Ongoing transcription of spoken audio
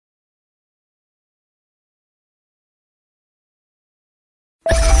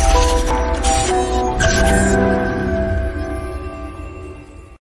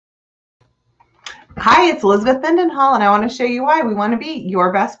Hi, it's Elizabeth Mendenhall, and I want to show you why we want to be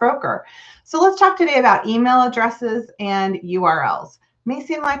your best broker. So let's talk today about email addresses and URLs. May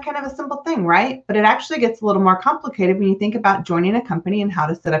seem like kind of a simple thing, right? But it actually gets a little more complicated when you think about joining a company and how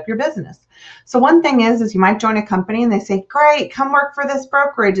to set up your business. So one thing is you might join a company and they say, great, come work for this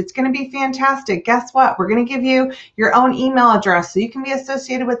brokerage. It's going to be fantastic. Guess what? We're going to give you your own email address so you can be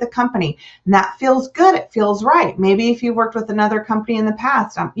associated with the company. And that feels good. It feels right. Maybe if you worked with another company in the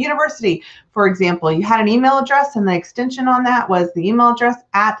past, university, for example, you had an email address and the extension on that was the email address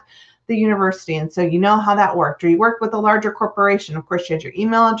at the university. And so you know how that worked. Or you worked with a larger corporation. Of course, you had your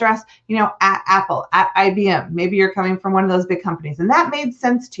email address, at Apple, at IBM. Maybe you're coming from one of those big companies and that made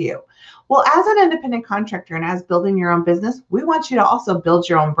sense to you. Well, as an independent contractor and as building your own business, we want you to also build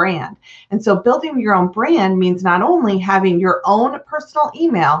your own brand. And so building your own brand means not only having your own personal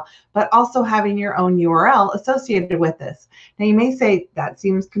email, but also having your own URL associated with this. Now, you may say that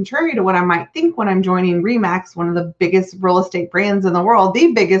seems contrary to what I might think when I'm joining RE/MAX, one of the biggest real estate brands in the world,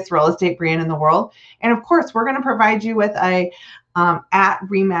 the biggest real estate brand in the world. And of course, we're going to provide you with a at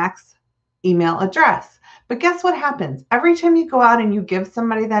RE/MAX email address. But guess what happens? Every time you go out and you give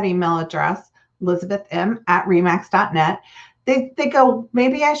somebody that email address, elizabethm@remax.net, they go,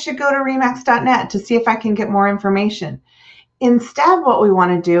 maybe I should go to remax.net to see if I can get more information. Instead, what we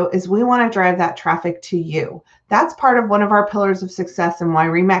want to do is we want to drive that traffic to you. That's part of one of our pillars of success and why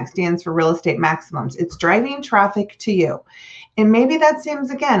RE/MAX stands for Real Estate Maximums. It's driving traffic to you. And maybe that seems,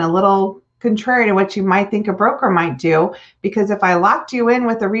 again, a little contrary to what you might think a broker might do, because if I locked you in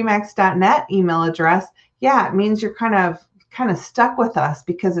with a remax.net email address, yeah, it means you're kind of stuck with us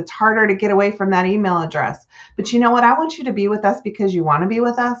because it's harder to get away from that email address. But you know what? I want you to be with us because you want to be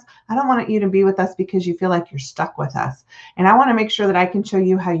with us. I don't want you to be with us because you feel like you're stuck with us. And I want to make sure that I can show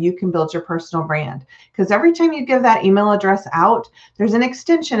you how you can build your personal brand. Because every time you give that email address out, there's an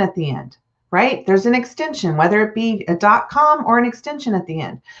extension at the end. Right? There's an extension, whether it be a .com or an extension at the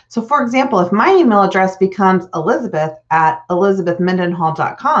end. So for example, if my email address becomes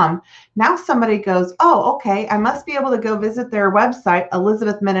elizabeth@elizabethmendenhall.com, now somebody goes, oh, okay, I must be able to go visit their website,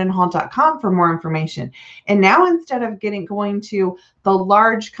 elizabethmendenhall.com, for more information. And now instead of going to the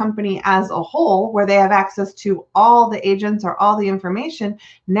large company as a whole, where they have access to all the agents or all the information,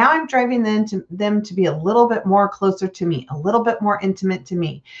 now I'm driving them to be a little bit more closer to me, a little bit more intimate to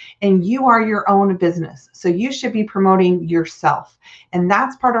me. And you are your own business. So you should be promoting yourself. And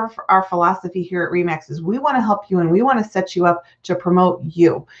that's part of our philosophy here at RE/MAX is we want to help you and we want to set you up to promote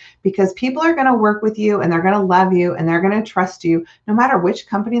you, because people are going to work with you and they're going to love you and they're going to trust you no matter which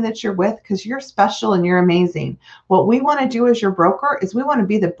company that you're with, because you're special and you're amazing. What we want to do as your broker is we want to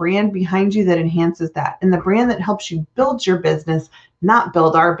be the brand behind you that enhances that, and the brand that helps you build your business, not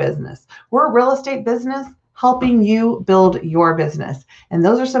build our business. We're a real estate business helping you build your business. And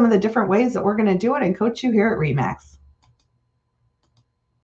those are some of the different ways that we're going to do it and coach you here at RE/MAX.